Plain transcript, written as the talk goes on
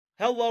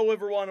Hello,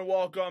 everyone, and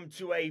welcome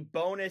to a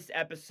bonus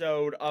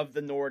episode of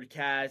the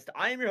NordCast.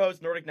 I am your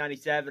host,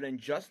 Nordic97, and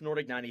just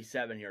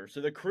Nordic97 here.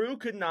 So the crew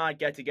could not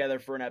get together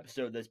for an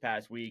episode this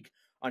past week.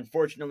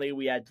 Unfortunately,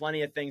 we had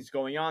plenty of things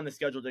going on. The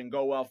schedule didn't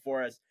go well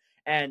for us.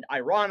 And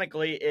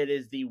ironically, it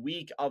is the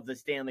week of the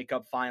Stanley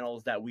Cup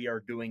Finals that we are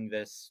doing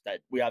this,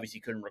 that we obviously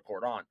couldn't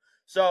record on.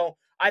 So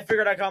I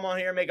figured I'd come on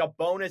here, make a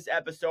bonus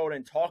episode,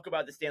 and talk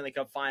about the Stanley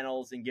Cup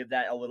Finals and give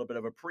that a little bit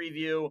of a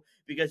preview,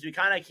 because we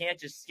kind of can't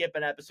just skip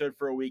an episode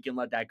for a week and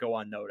let that go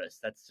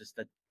unnoticed. That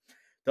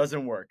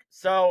doesn't work.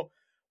 So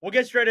we'll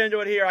get straight into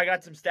it here. I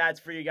got some stats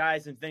for you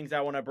guys and things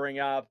I want to bring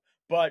up.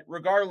 But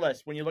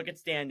regardless, when you look at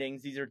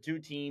standings, these are two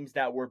teams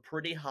that were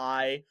pretty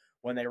high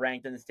when they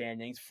ranked in the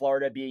standings.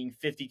 Florida being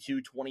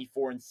 52,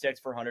 24, and 6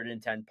 for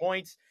 110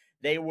 points.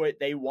 They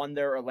won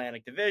their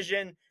Atlantic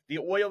Division. The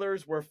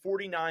Oilers were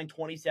 49,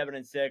 27,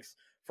 and 6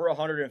 for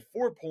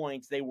 104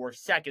 points. They were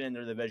second in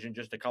their division,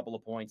 just a couple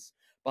of points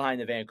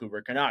behind the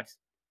Vancouver Canucks.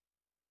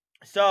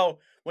 So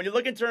when you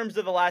look in terms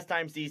of the last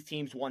times these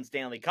teams won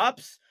Stanley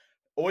Cups,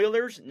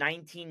 Oilers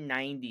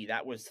 1990.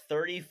 That was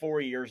 34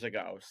 years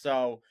ago.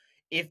 So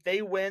if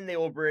they win, they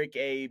will break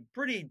a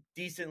pretty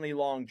decently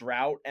long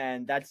drought,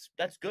 and that's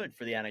good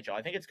for the NHL.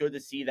 I think it's good to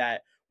see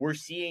that we're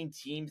seeing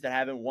teams that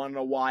haven't won in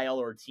a while,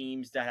 or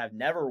teams that have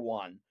never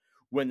won,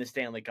 win the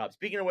Stanley Cup.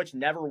 Speaking of which,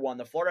 never won.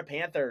 The Florida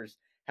Panthers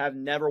have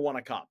never won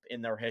a cup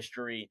in their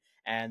history,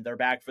 and they're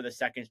back for the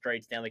second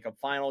straight Stanley Cup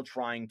final,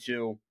 trying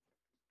to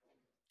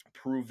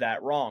prove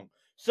that wrong.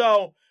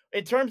 So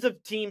in terms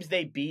of teams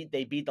they beat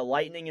the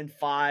Lightning in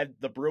 5,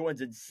 the Bruins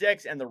in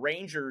 6, and the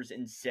Rangers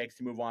in 6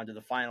 to move on to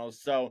the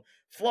finals. So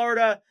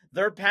Florida,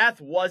 their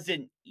path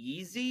wasn't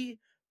easy,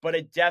 but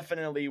it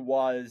definitely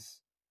was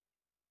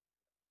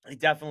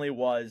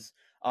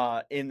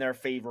in their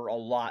favor a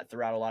lot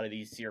throughout a lot of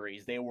these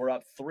series. They were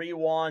up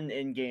 3-1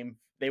 in game.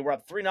 They were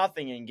up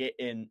 3-0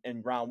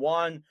 in round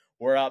 1.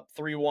 Were up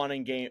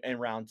 3-1 in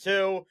round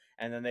 2,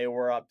 and then they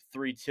were up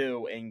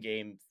 3-2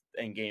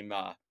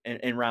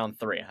 in round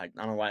 3. I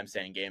don't know why I'm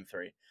saying game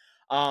 3.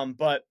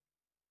 But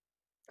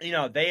you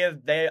know,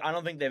 I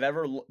don't think they've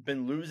ever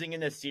been losing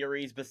in a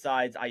series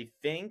besides, I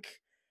think,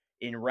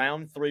 in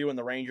round 3 when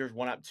the Rangers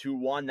went up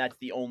 2-1. That's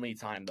the only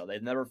time, though.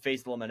 They've never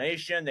faced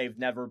elimination. They've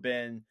never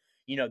been,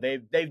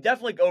 they've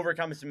definitely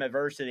overcome some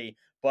adversity,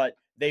 but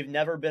they've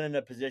never been in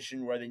a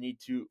position where they need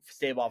to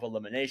stave off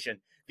elimination.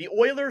 The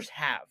Oilers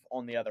have,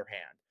 on the other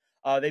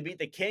hand. They beat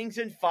the Kings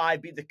in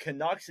 5, beat the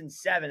Canucks in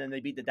 7, and they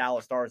beat the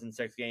Dallas Stars in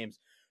 6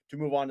 games to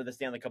move on to the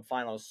Stanley Cup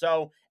Finals.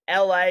 So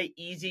LA,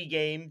 easy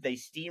game. They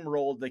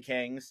steamrolled the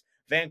Kings.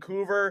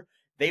 Vancouver,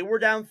 they were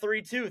down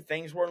 3-2.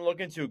 Things weren't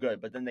looking too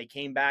good, but then they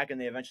came back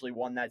and they eventually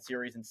won that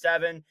series in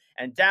 7.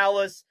 And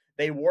Dallas,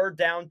 they were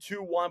down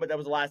 2-1, but that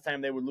was the last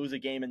time they would lose a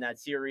game in that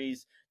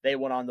series. They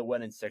went on to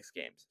win in 6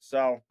 games.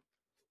 So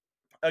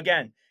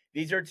again,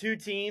 these are two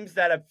teams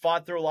that have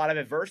fought through a lot of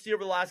adversity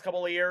over the last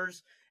couple of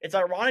years. It's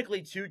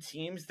ironically two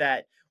teams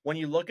that, when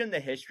you look in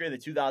the history of the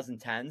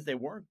 2010s, they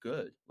weren't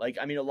good. A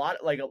lot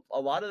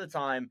of the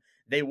time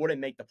they wouldn't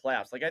make the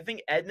playoffs. I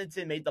think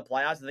Edmonton made the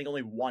playoffs, I think,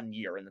 only 1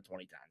 year in the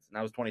 2010s, and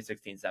that was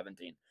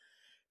 2016-17.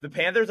 The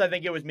Panthers, I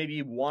think it was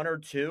maybe 1 or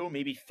 2,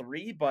 maybe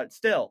 3, but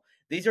still,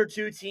 these are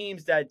two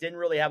teams that didn't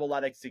really have a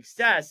lot of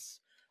success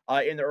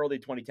in the early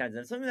 2010s. And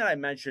it's something that I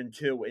mentioned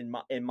too in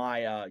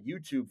my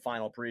YouTube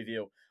final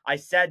preview. I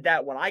said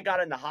that when I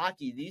got into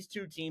hockey, these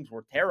two teams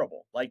were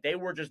terrible. They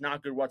were just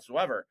not good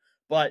whatsoever.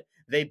 But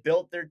they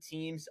built their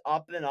teams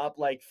up and up.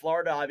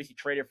 Florida obviously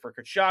traded for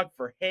Tkachuk,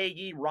 for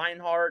Hagee,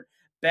 Reinhart,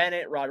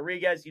 Bennett,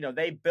 Rodriguez.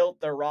 They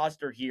built their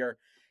roster here.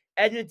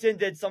 Edmonton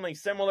did something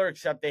similar,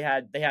 except they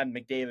had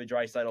McDavid,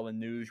 Draisaitl,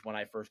 and Nuge when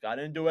I first got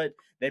into it.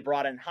 They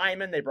brought in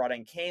Hyman, they brought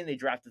in Kane, they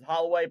drafted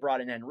Holloway, brought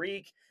in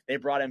Henrique, they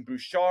brought in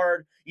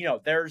Bouchard.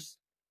 It's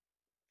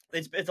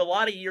a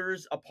lot of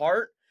years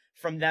apart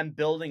from them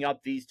building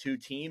up these two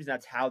teams.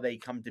 That's how they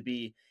come to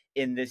be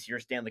in this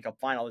year's Stanley Cup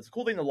final. It's a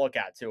cool thing to look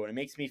at too, and it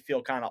makes me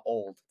feel kind of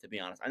old, to be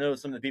honest. I know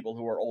some of the people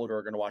who are older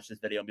are going to watch this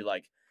video and be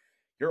like,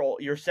 "You're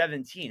old. You're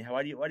 17.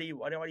 Why do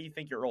you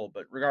think you're old?"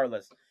 But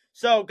regardless,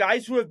 so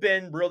guys who have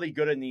been really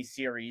good in these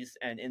series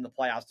and in the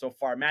playoffs so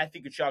far,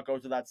 Matthew Tkachuk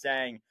goes without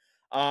saying.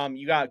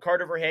 You got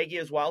Carter Verhaeghe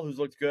as well, who's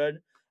looked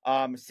good.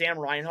 Sam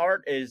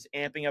Reinhart is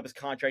amping up his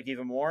contract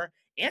even more.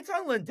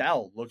 Anton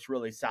Lindell looks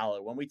really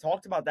solid. When we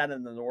talked about that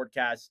in the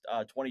NordCast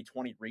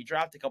 2020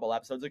 redraft a couple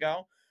episodes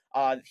ago,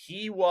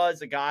 he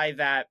was a guy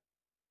that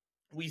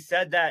we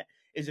said that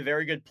is a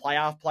very good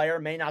playoff player,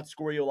 may not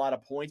score you a lot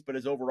of points, but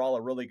is overall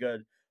a really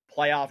good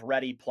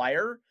playoff-ready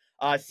player.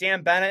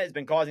 Sam Bennett has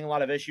been causing a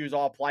lot of issues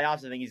all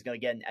playoffs. I think he's going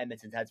to get in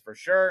Edmonton's heads for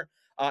sure.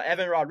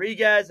 Evan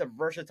Rodriguez, a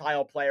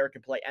versatile player,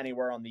 can play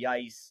anywhere on the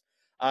ice.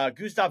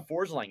 Gustav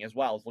Forsling as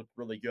well has looked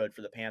really good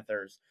for the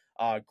Panthers.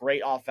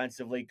 Great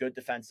offensively, good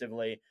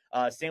defensively.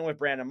 Same with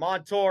Brandon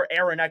Montour.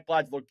 Aaron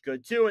Ekblad's looked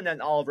good too. And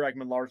then Oliver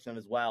Ekman-Larsson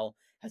as well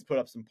has put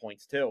up some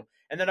points too.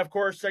 And then, of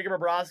course, Sergei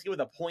Bobrovsky with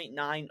a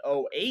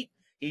 .908.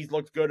 He's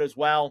looked good as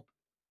well.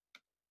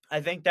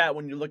 I think that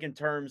when you look in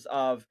terms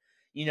of,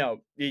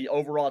 the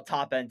overall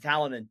top end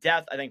talent and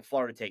depth, I think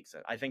Florida takes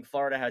it. I think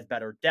Florida has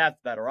better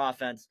depth, better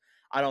offense.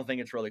 I don't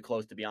think it's really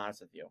close, to be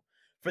honest with you.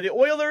 For the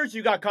Oilers,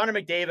 you got Connor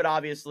McDavid,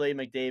 obviously.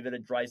 McDavid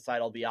and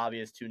Draisaitl, the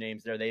obvious two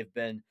names there. They've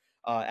been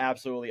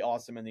absolutely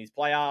awesome in these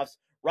playoffs.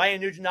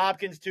 Ryan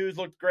Nugent-Hopkins, too, has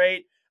looked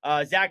great.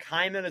 Zach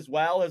Hyman as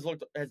well has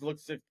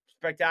looked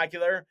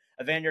spectacular.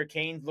 Evander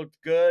Kane's looked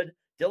good.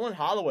 Dylan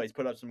Holloway's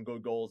put up some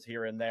good goals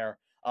here and there.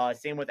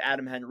 Same with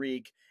Adam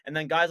Henrique. And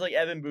then guys like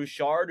Evan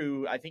Bouchard,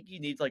 who I think he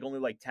needs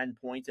only 10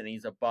 points, and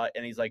he's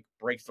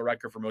breaks the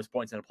record for most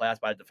points in the playoffs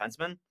by a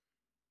defenseman,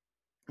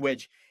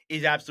 which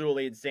is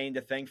absolutely insane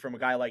to think from a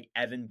guy like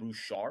Evan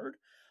Bouchard.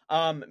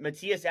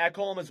 Matthias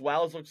Ekholm as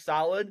well has looked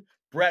solid.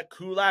 Brett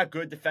Kulak,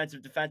 good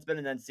defensive defenseman,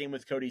 and then same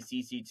with Cody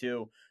Ceci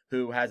too,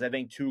 who has, I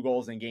think, 2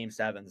 goals in Game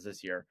 7s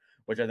this year,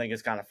 which I think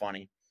is kind of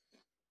funny.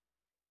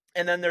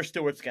 And then there's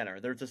Stuart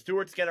Skinner. There's a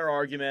Stuart Skinner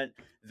argument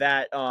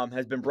that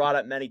has been brought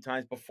up many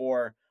times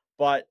before.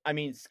 But, I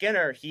mean,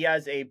 Skinner, he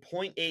has a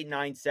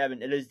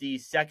 .897. It is the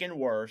second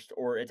worst,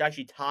 or it's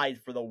actually tied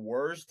for the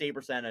worst save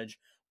percentage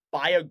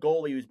by a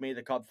goalie who's made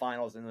the Cup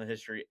Finals in the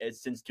history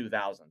since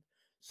 2000.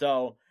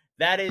 So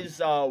that is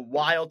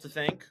wild to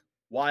think,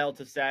 wild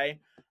to say.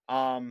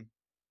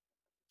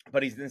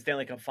 But he's in the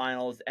Stanley Cup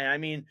Finals, and I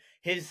mean,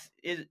 his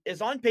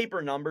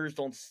on-paper numbers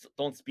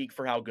don't speak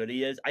for how good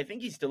he is. I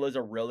think he still is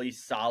a really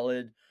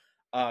solid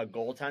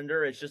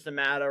goaltender. It's just a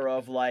matter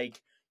of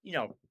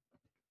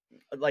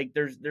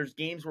there's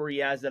games where he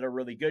has that are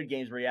really good,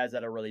 games where he has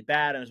that are really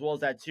bad, and as well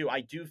as that too,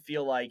 I do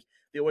feel like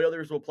the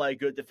Oilers will play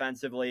good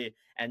defensively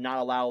and not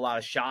allow a lot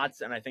of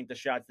shots, and I think the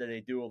shots that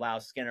they do allow,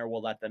 Skinner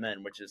will let them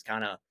in, which is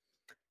kind of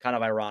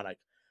ironic.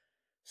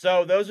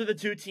 So those are the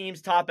two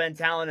teams, top-end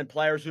talent and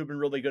players who've been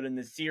really good in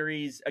this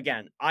series.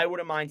 Again, I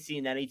wouldn't mind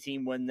seeing any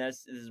team win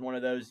this. This is one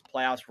of those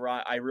playoffs where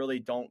I really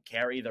don't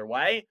care either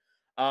way.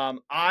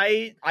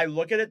 I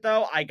look at it,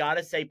 though, I got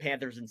to say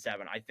Panthers in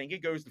 7. I think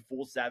it goes to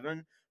full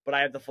 7, but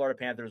I have the Florida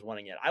Panthers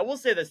winning it. I will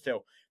say this, too.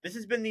 This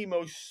has been the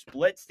most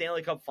split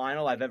Stanley Cup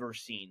final I've ever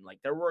seen.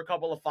 There were a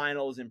couple of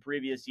finals in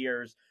previous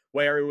years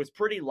where it was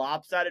pretty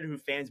lopsided who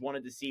fans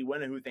wanted to see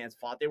win and who fans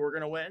thought they were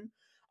going to win.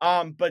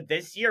 But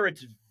this year,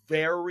 it's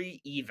very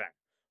even.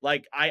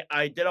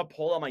 I did a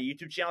poll on my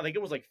YouTube channel. I think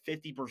it was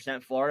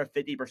 50% Florida,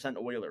 50%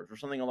 Oilers, or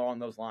something along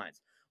those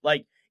lines.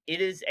 It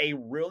is a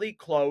really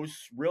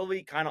close,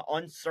 really kind of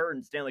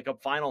uncertain Stanley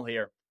Cup final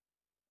here.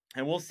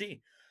 And we'll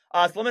see. So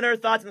let me know your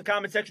thoughts in the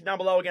comment section down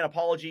below. Again,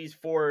 apologies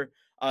for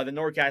the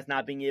NordCast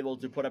not being able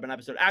to put up an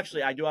episode.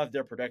 Actually, I do have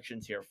their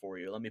predictions here for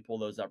you. Let me pull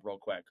those up real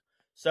quick.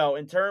 So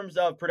in terms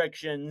of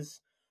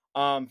predictions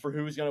for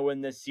who's going to win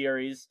this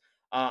series,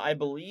 I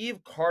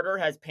believe Carter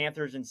has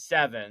Panthers in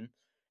 7,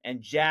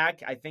 and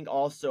Jack, I think,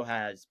 also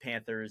has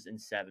Panthers in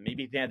 7,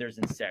 maybe Panthers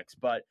in 6.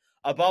 But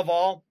above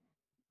all,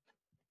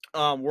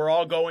 we're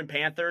all going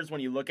Panthers when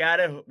you look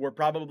at it. We're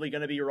probably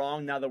going to be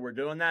wrong now that we're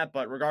doing that,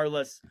 but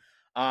regardless,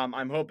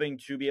 I'm hoping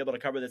to be able to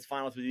cover this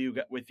finals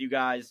with you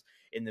guys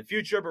in the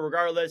future. But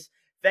regardless,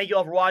 thank you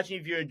all for watching.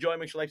 If you enjoy,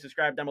 make sure to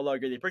subscribe down below. I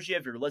greatly appreciate it.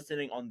 If you're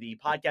listening on the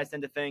podcast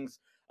end of things,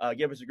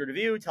 give us a good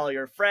review, tell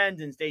your friends,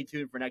 and stay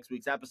tuned for next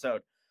week's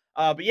episode.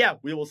 But yeah,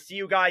 we will see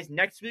you guys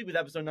next week with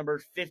episode number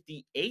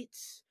 58.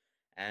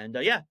 And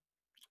yeah,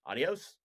 adios.